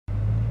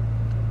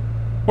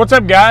What's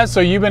up, guys? So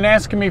you've been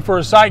asking me for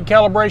a site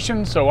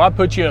calibration, so I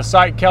put you a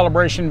site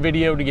calibration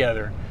video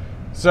together.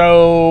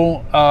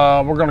 So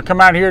we're going to come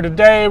out here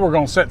today. We're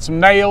going to set some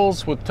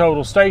nails with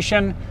total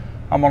station.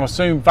 I'm going to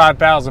assume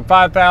 5,000,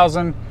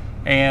 5,000,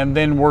 and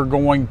then we're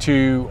going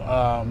to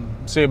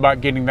see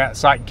about getting that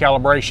site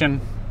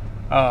calibration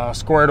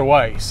squared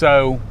away.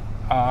 So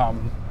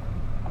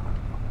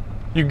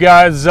you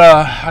guys,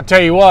 I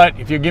tell you what,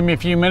 if you give me a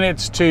few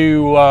minutes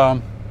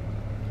to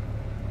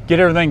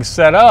get everything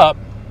set up,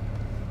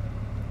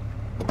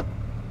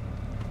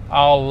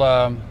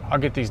 I'll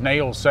get these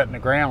nails set in the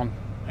ground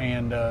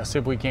and see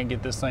if we can't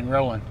get this thing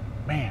rolling.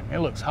 Man, it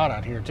looks hot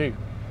out here too.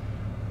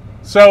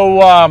 So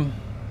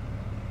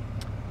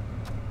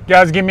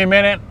guys, give me a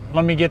minute.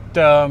 Let me get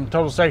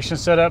total station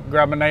set up,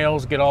 grab my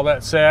nails, get all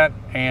that set,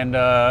 and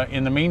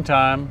in the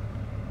meantime,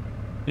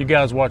 you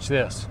guys watch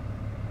this.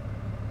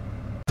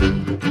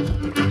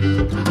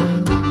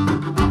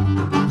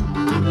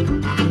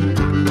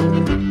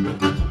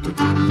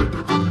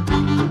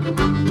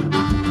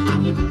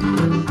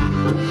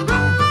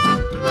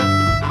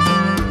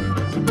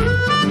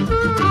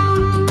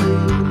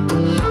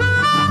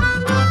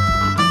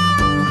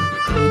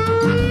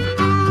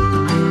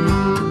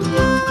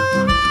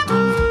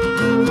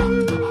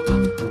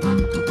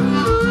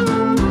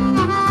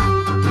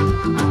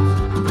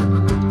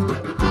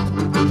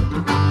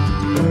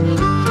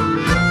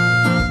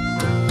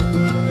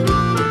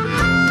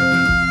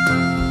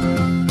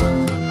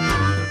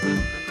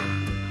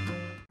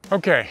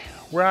 Okay,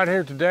 we're out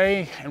here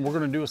today and we're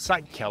going to do a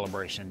site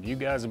calibration. You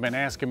guys have been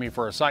asking me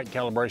for a site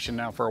calibration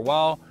now for a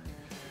while.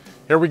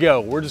 Here we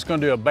go. We're just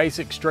going to do a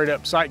basic straight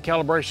up site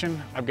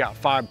calibration. I've got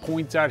 5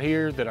 points out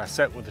here that I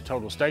set with the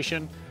total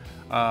station.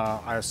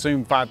 I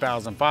assumed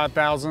 5,000,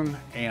 5,000,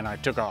 and I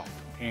took off.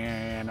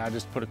 And I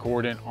just put a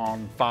coordinate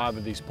on 5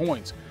 of these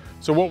points.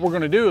 So what we're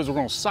going to do is we're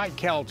going to site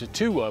cal to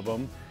 2 of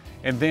them,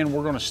 and then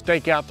we're going to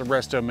stake out the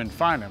rest of them and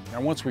find them.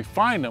 Now once we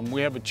find them,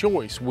 we have a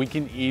choice. We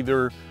can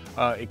either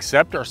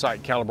accept our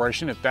site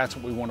calibration if that's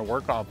what we want to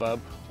work off of,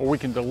 or we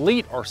can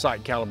delete our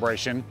site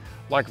calibration.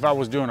 Like if I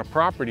was doing a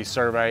property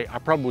survey, I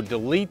probably would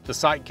delete the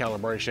site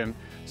calibration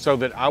so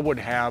that I would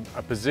have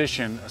a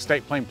position, a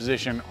state plane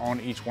position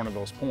on each one of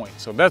those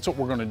points. So that's what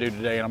we're going to do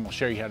today, and I'm going to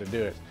show you how to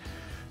do it.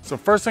 So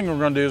first thing we're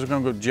going to do is we're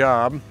going to go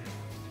job.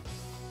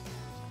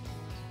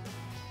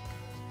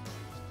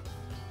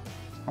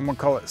 I'm going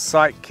to call it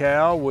site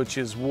cal, which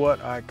is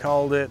what I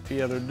called it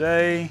the other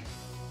day.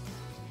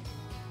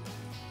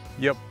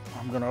 Yep,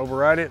 I'm going to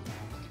override it.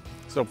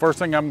 So first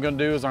thing I'm going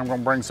to do is I'm going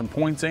to bring some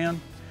points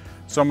in.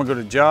 So I'm going to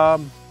go to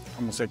job. I'm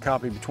going to say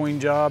copy between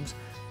jobs.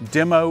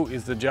 Demo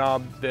is the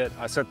job that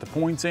I set the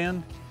points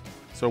in.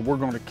 So we're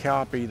going to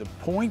copy the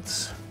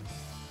points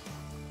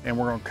and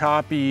we're going to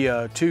copy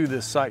to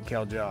this site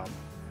cal job.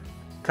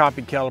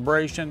 Copy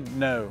calibration,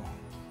 no.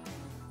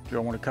 Do I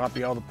want to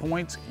copy all the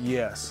points?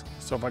 Yes.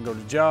 So if I go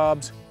to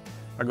jobs,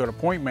 I go to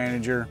point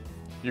manager,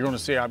 you're going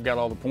to see I've got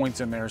all the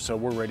points in there, so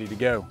we're ready to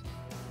go.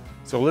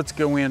 So let's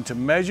go into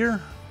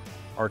measure,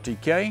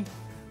 RTK.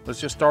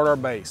 Let's just start our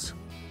base.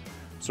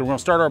 So we're going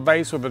to start our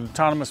base with an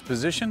autonomous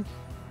position.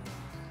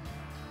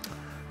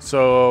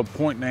 So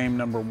point name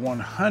number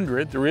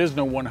 100. There is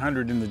no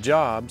 100 in the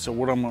job. So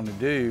what I'm going to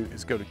do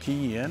is go to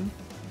key in.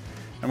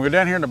 I'm going to go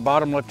down here in the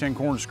bottom left-hand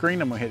corner of the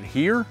screen. I'm going to hit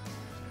here.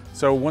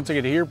 So once I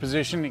get here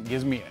position, it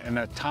gives me an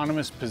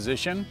autonomous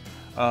position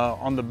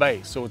on the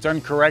base. So it's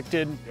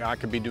uncorrected. I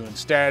could be doing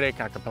static.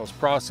 I could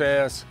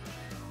post-process.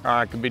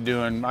 I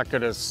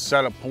could have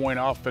set a point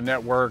off the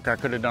network. I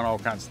could have done all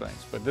kinds of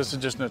things, but this is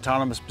just an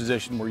autonomous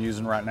position we're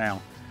using right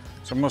now.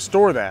 So I'm going to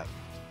store that,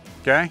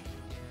 okay?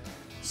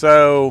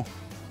 So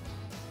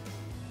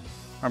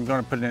I'm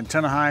going to put an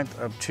antenna height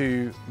of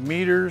 2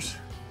 meters.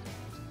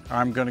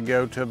 I'm going to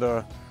go to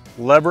the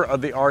lever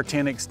of the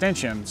R10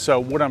 extension. So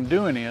what I'm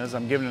doing is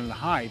I'm giving it the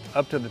height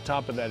up to the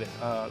top of that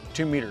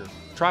 2 meter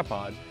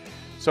tripod.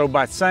 So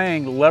by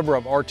saying lever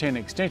of R10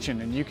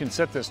 extension, and you can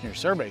set this in your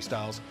survey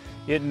styles,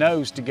 it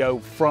knows to go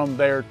from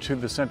there to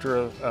the center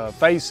of,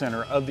 phase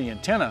center of the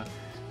antenna,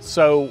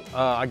 so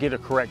I get a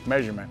correct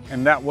measurement.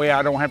 And that way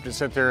I don't have to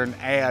sit there and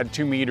add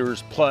 2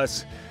 meters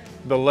plus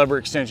the lever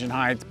extension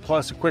height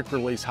plus a quick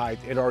release height.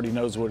 It already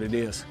knows what it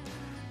is.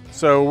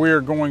 So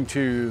we're going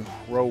to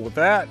roll with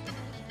that.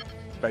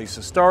 Base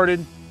is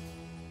started.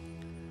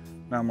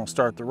 Now I'm going to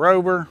start the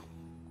rover,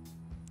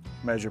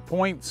 measure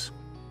points.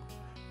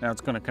 Now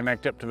it's going to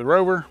connect up to the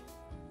rover.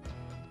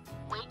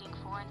 Waiting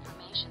for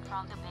information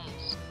from the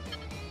base.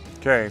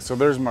 Okay, so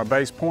there's my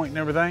base point and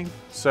everything.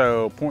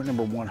 So point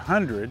number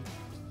 100,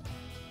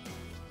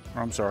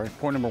 I'm sorry,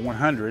 point number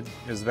 100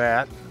 is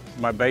that,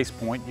 my base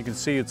point. You can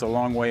see it's a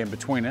long way in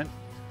between it.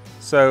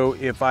 So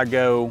if I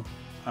go,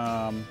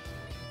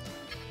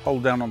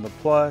 hold down on the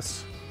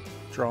plus,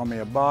 draw me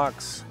a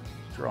box,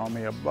 draw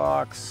me a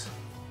box.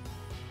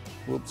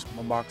 Whoops,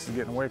 my box is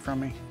getting away from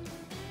me.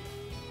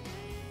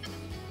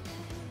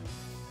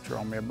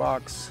 Draw me a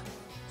box.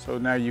 So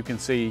now you can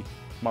see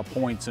my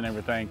points and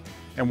everything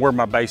and where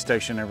my base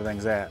station and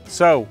everything's at.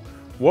 So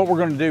what we're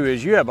going to do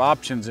is you have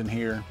options in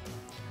here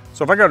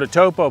So if I go to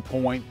topo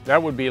point,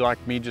 that would be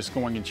like me just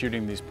going and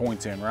shooting these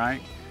points in,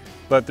 right?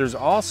 But there's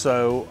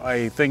also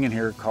a thing in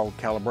here called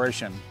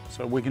calibration.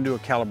 So we can do a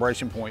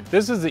calibration point.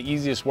 This is the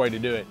easiest way to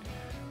do it.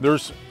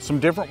 There's some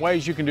different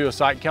ways you can do a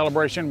site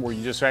calibration where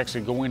you just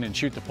actually go in and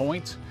shoot the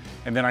points,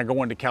 and then I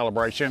go into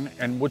calibration.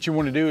 And what you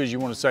want to do is you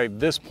want to say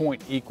this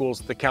point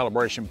equals the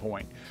calibration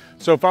point.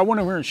 So if I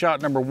went over here and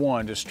shot number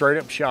 1, just straight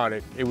up shot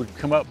it, it would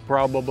come up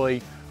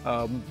probably,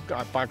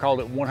 if I called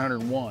it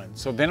 101.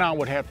 So then I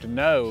would have to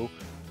know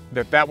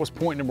that that was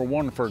point number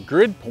 1 for a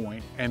grid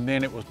point, and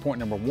then it was point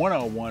number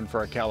 101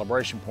 for a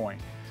calibration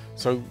point.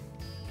 So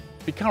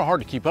it'd be kind of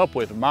hard to keep up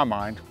with in my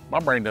mind. My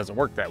brain doesn't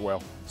work that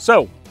well.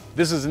 So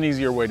this is an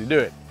easier way to do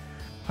it.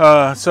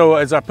 So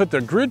as I put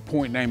the grid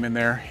point name in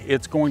there,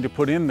 it's going to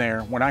put in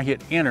there, when I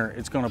hit enter,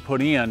 it's going to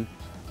put in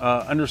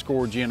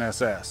underscore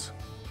GNSS.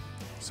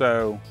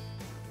 So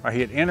I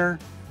hit enter,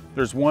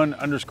 there's 1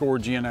 underscore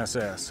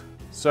GNSS.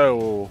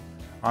 So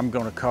I'm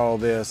going to call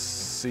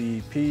this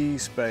CP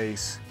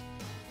space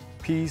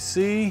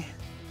PC,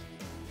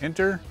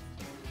 enter.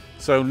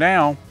 So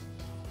now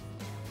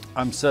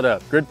I'm set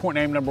up. Grid point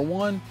name number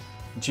 1,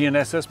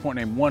 GNSS point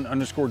name 1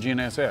 underscore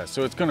GNSS.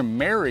 So it's going to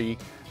marry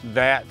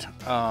that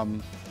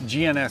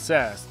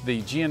GNSS,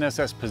 the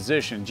GNSS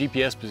position,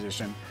 GPS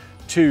position,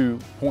 to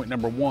point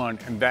number 1,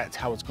 and that's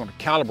how it's going to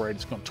calibrate.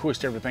 It's going to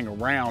twist everything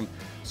around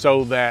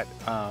so that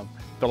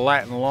the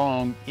Latin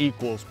long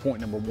equals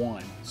point number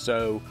 1.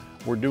 So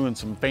we're doing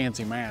some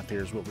fancy math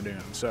here is what we're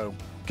doing. So,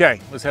 okay,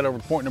 let's head over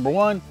to point number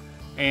 1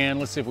 and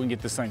let's see if we can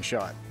get this thing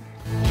shot.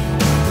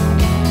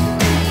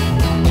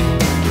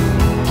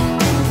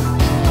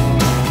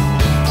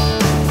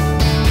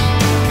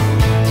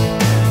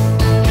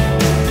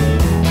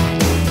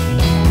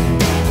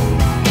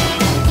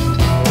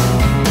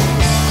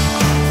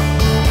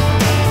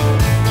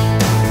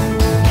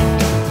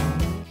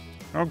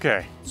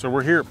 Okay, so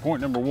we're here at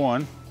point number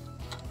 1,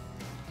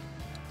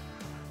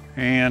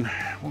 and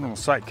we're going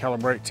to site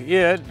calibrate to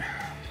it.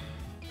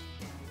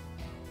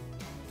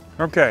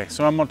 Okay,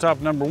 so I'm on top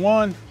of number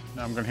 1.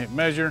 Now I'm going to hit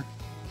measure.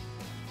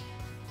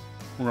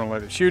 We're going to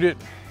let it shoot it.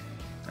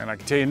 And I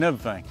can tell you another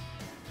thing.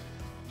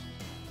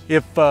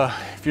 If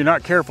you're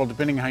not careful,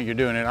 depending on how you're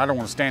doing it, I don't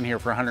want to stand here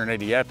for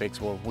 180 epics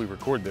while we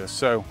record this.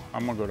 So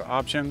I'm going to go to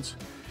options.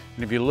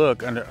 And if you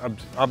look under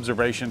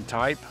observation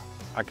type,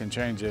 I can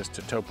change this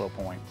to topo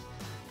point.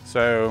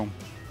 So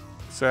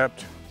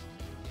accept,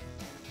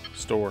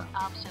 store.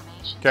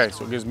 Okay,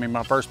 so it gives me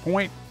my first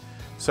point.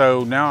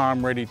 So now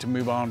I'm ready to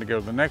move on to go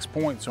to the next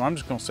point. So I'm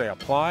just going to say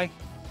apply.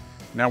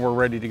 Now we're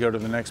ready to go to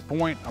the next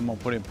point. I'm going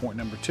to put in point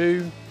number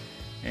 2,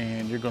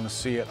 and you're going to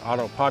see it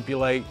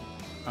auto-populate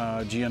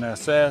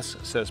GNSS.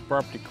 It says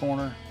property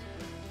corner.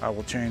 I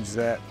will change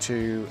that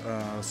to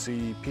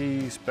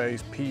CP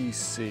space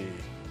PC.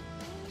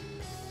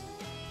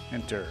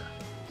 Enter.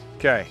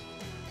 Okay,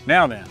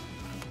 now then,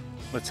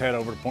 let's head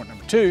over to point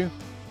number 2,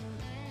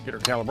 get our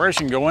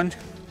calibration going,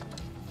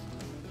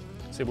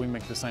 see if we can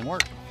make this thing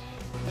work.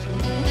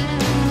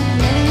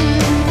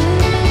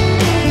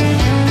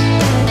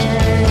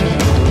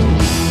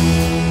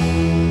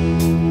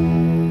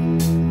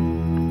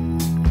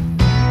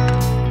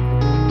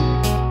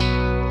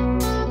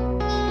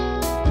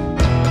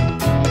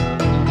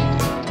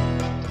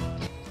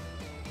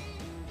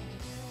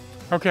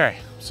 Okay,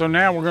 so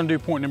now we're going to do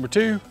point number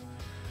 2.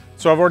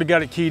 So I've already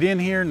got it keyed in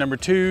here, number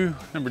 2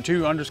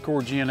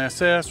 underscore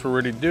GNSS. We're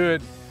ready to do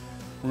it.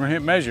 We're going to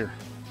hit measure.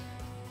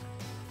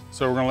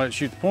 So we're going to let it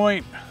shoot the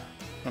point.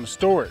 I'm going to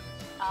store it.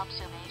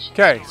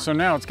 Okay, so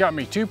now it's got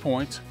me 2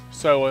 points.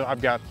 So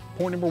I've got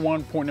point number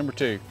 1, point number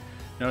 2.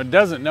 Now it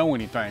doesn't know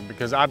anything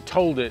because I've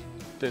told it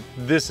that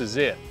this is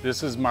it.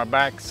 This is my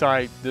back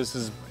site. This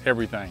is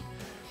everything.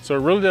 So it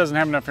really doesn't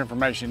have enough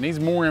information. It needs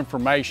more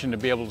information to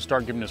be able to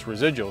start giving us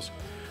residuals.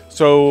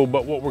 So,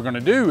 but what we're going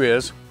to do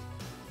is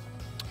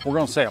we're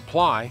going to say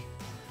apply.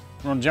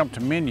 We're going to jump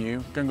to menu.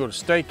 We're going to go to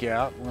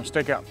stakeout. We're going to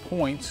stake out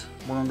points.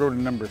 We're going to go to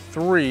number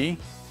 3,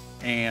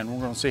 and we're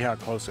going to see how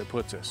close it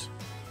puts us.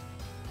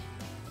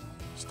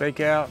 Stake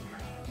out,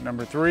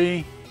 number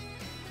 3,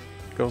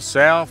 go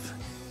south,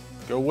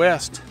 go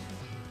west.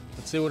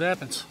 Let's see what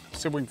happens.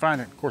 Let's see if we can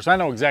find it. Of course, I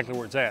know exactly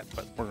where it's at,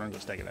 but we're going to go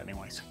stake it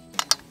anyways.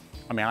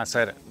 I mean, I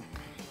said it.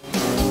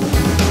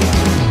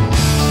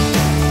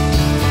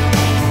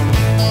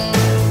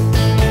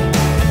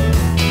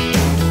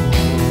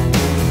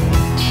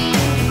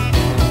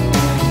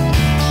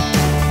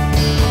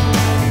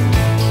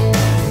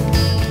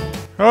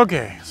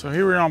 Okay, so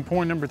here we're on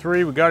point number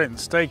 3. We got it in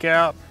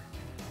stakeout.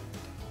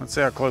 Let's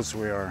see how close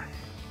we are.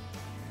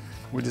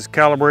 We just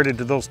calibrated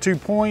to those 2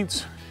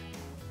 points.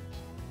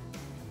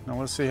 Now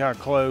let's see how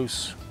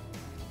close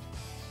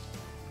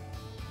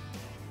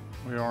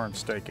we are in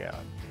stakeout.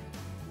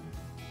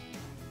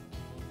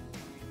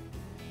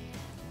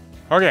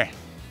 Okay,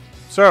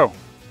 so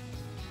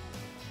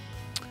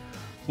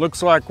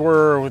looks like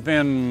we're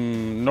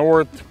within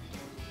north,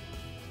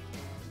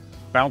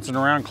 bouncing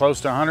around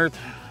close to 100th.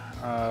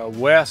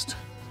 West,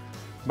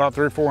 about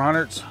 300 or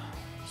 400ths.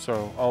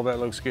 So all that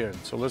looks good.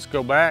 So let's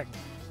go back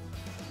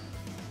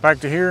Back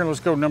to here,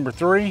 let's go number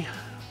 3,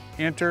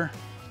 enter.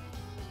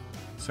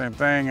 Same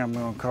thing, I'm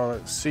gonna call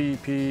it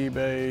CP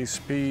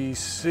base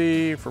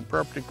PC for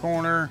property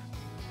corner,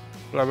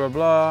 blah, blah,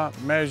 blah,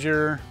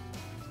 measure.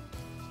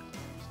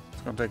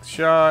 It's gonna take the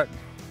shot,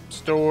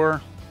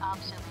 store.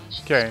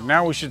 Okay,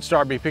 now we should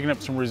start picking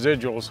up some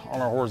residuals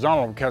on our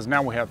horizontal because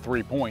now we have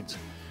 3 points.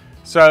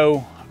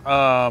 So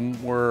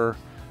we're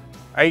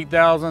 8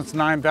 thousandths,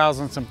 9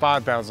 thousandths, and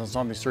 5 thousandths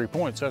on these 3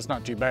 points. So that's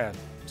not too bad.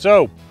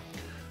 So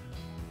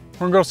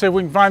we're gonna go see if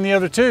we can find the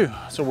other 2.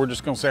 So we're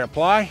just gonna say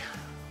apply.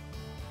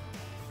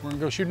 We're gonna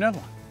go shoot another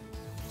one.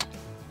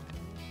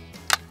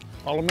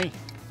 Follow me.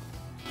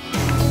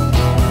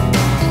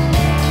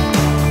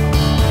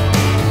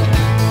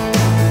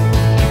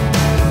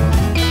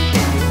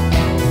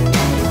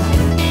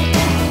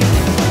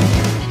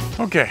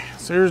 Okay,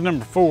 so here's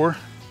number 4.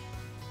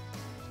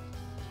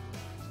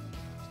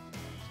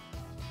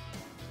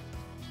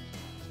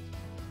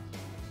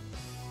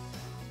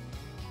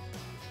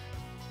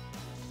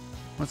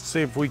 Let's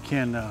see if we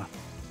can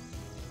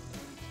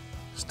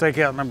stake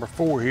out number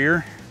 4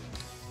 here.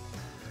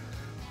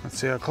 Let's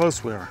see how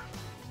close we are.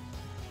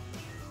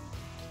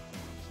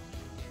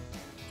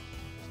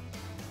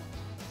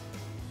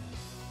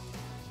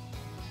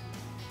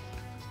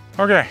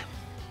 Okay,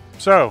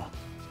 so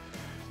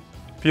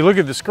if you look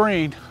at the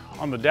screen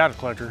on the data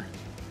collector,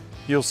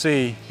 you'll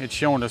see it's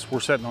showing us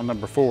we're sitting on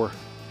number 4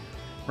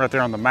 right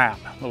there on the map,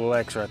 little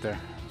X right there.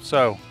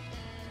 So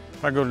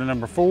if I go to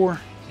number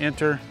 4,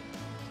 enter,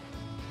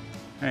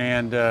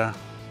 and I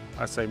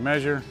say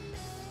measure,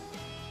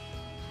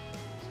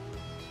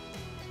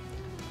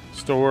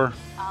 store.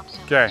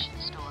 Okay,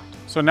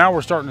 so now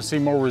we're starting to see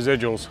more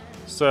residuals.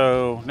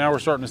 So now we're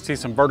starting to see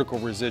some vertical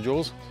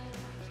residuals.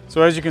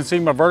 So as you can see,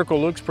 my vertical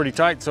looks pretty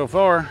tight so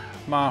far.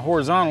 My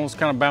horizontal is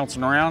kind of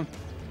bouncing around,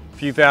 a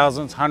few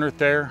thousandths, 100th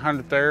there,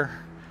 100th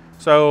there.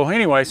 So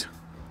anyways,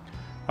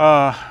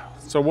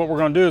 so what we're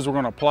gonna do is we're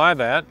gonna apply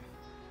that.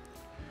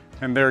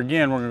 And there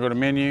again, we're gonna go to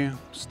menu,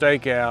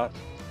 stake out,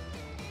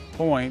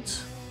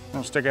 points. We're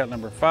gonna stake out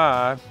number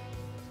 5,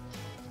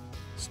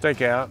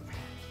 stake out,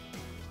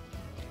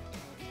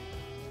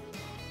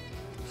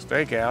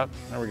 stake out,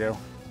 there we go.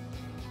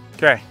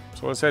 Okay,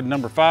 so let's head to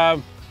number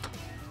 5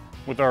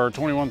 with our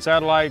 21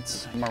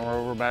 satellites. My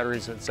rover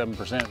battery's at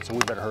 7%, so we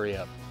better hurry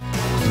up.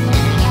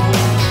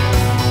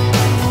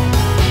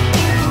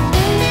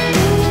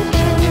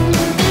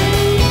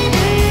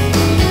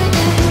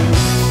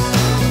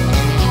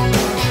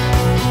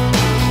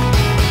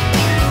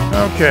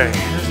 Okay,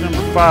 here's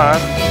number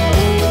 5.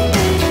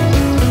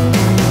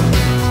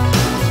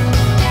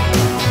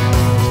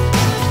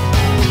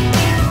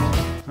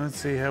 Let's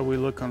see how we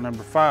look on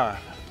number 5.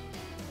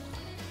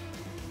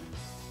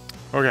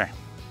 Okay.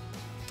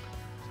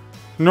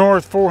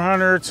 North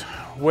 400ths,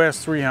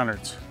 west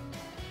 300ths.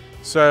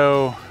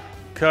 So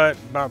cut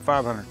about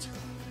 500ths.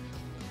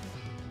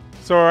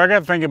 So I got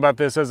to think about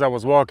this as I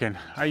was walking.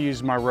 I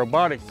used my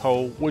robotic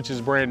pole, which is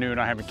brand new and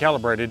I haven't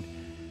calibrated.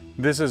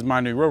 This is my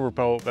new rover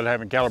pole that I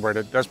haven't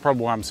calibrated. That's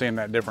probably why I'm seeing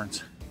that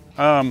difference.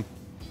 So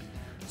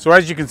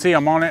as you can see,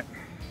 I'm on it.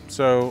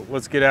 So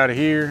let's get out of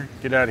here,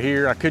 get out of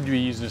here. I could be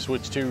using the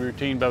switch 2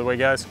 routine, by the way,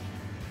 guys.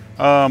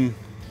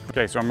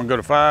 Okay, so I'm gonna go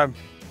to 5,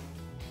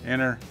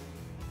 enter.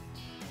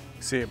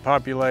 See, it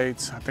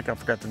populates. I think I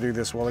forgot to do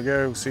this a while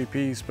ago.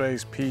 CP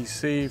space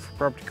PC for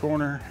property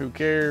corner, who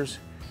cares?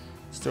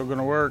 Still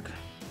gonna work.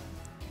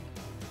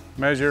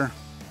 Measure.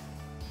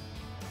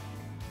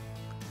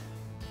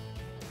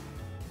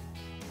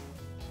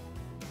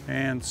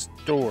 And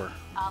store.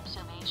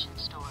 Observation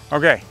stored.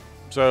 Okay,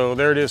 so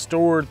there it is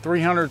stored,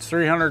 300ths,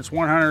 300ths,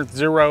 100th,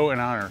 0, and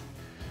 100.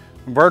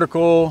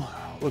 Vertical,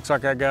 looks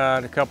like I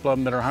got a couple of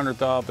them that are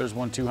 100th off. There's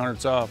one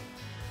 200ths off.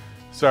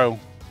 So,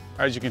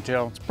 as you can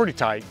tell, it's pretty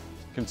tight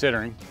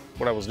considering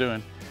what I was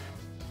doing.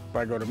 If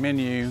I go to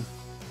menu,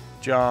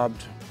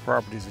 jobbed,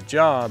 properties of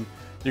job,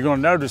 you're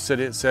gonna notice that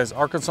it says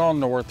Arkansas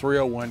North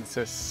 301, it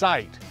says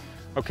site.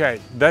 Okay,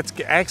 that's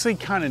actually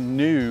kind of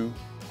new,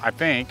 I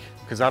think,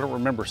 because I don't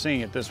remember seeing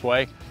it this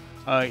way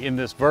in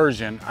this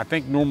version. I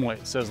think normally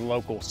it says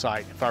local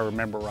site, if I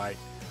remember right.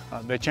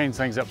 They change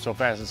things up so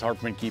fast, it's hard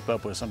for me to keep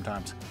up with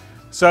sometimes.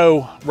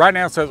 So right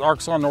now it says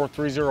Arkansas North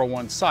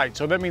 301 site.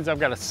 So that means I've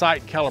got a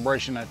site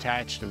calibration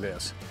attached to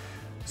this.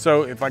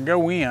 So if I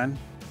go in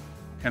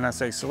and I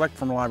say select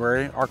from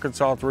library,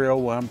 Arkansas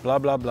 301, blah,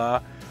 blah, blah,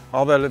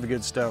 all that other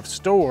good stuff,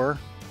 store,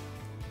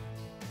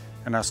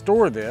 and I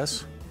store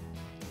this,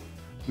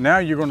 now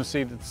you're gonna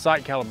see that the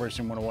site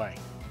calibration went away,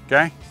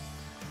 okay?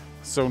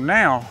 So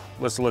now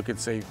let's look and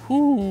see,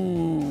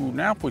 whoo,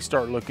 now if we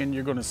start looking,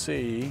 you're gonna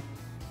see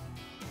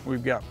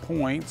we've got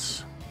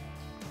points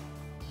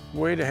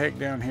way the heck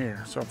down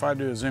here. So if I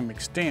do a zoom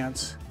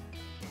extents,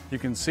 you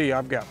can see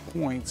I've got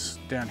points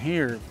down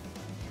here,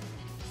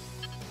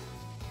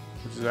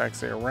 which is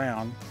actually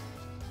around.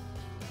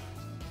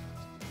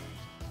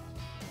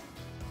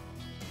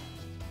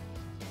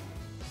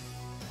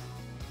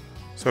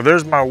 So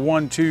there's my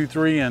 1, 2,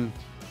 3, and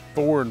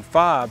 4, and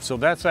 5. So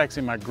that's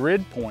actually my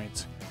grid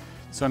points.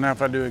 So now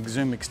if I do a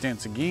zoom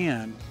extents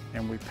again,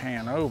 and we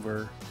pan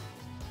over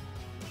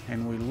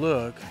and we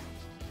look,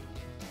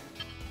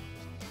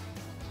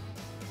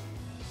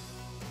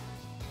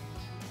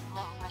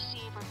 Low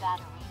receiver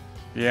battery.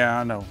 yeah,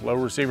 I know, low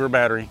receiver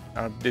battery.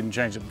 I didn't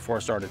change it before I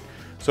started.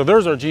 So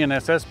there's our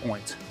GNSS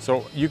points.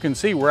 So you can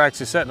see we're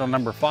actually setting on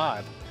number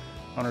 5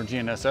 on our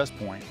GNSS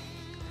point.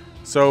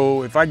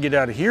 So if I get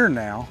out of here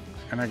now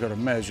and I go to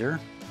measure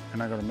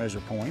and I go to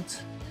measure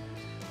points,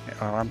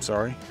 I'm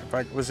sorry,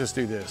 let's just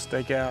do this,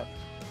 stakeout,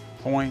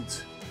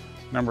 points,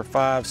 number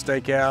 5,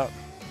 stakeout.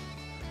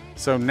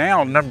 So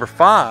now number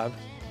 5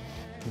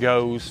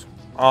 goes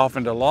off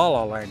into La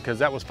La Land because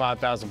that was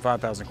 5,000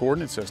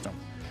 coordinate system.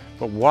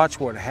 But watch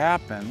what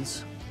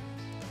happens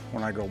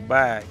when I go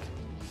back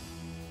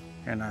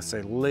and I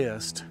say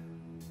list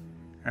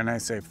and I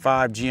say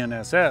 5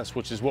 GNSS,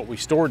 which is what we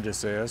stored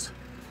this as,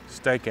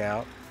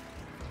 stakeout.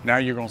 Now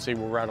you're gonna see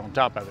we're right on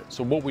top of it.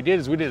 So what we did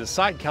is we did a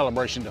site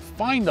calibration to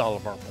find all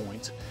of our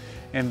points,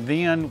 and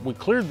then we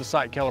cleared the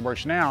site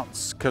calibration out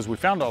because we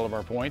found all of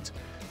our points.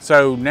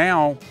 So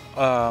now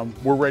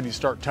we're ready to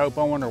start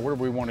topoing or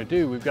whatever we want to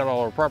do. We've got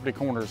all our property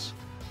corners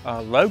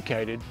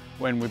located,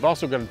 when we've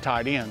also got them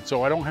tied in.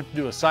 So I don't have to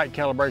do a site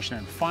calibration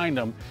and find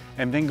them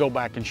and then go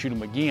back and shoot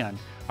them again.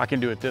 I can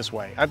do it this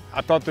way.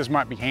 I thought this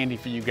might be handy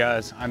for you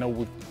guys. I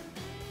know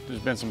there's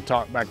been some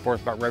talk back and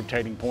forth about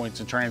rotating points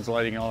and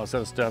translating and all this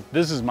other stuff.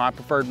 This is my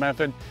preferred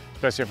method,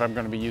 especially if I'm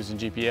going to be using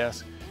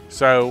GPS.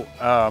 So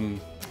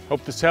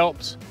hope this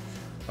helps.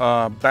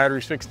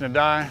 Battery's fixing to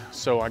die,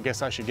 so I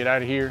guess I should get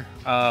out of here.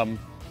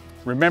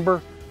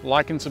 Remember,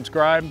 like and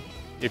subscribe.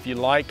 If you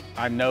like,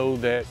 I know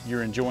that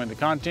you're enjoying the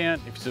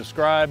content. If you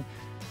subscribe,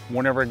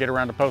 whenever I get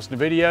around to posting a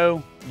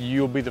video,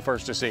 you'll be the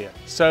first to see it.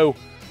 So,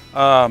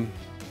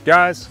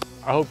 guys,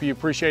 I hope you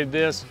appreciated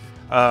this.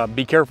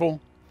 Be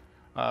careful.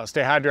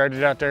 Stay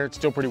hydrated out there. It's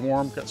still pretty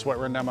warm. Got sweat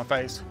running down my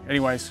face.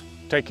 Anyways,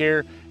 take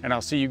care, and I'll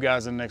see you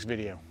guys in the next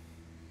video.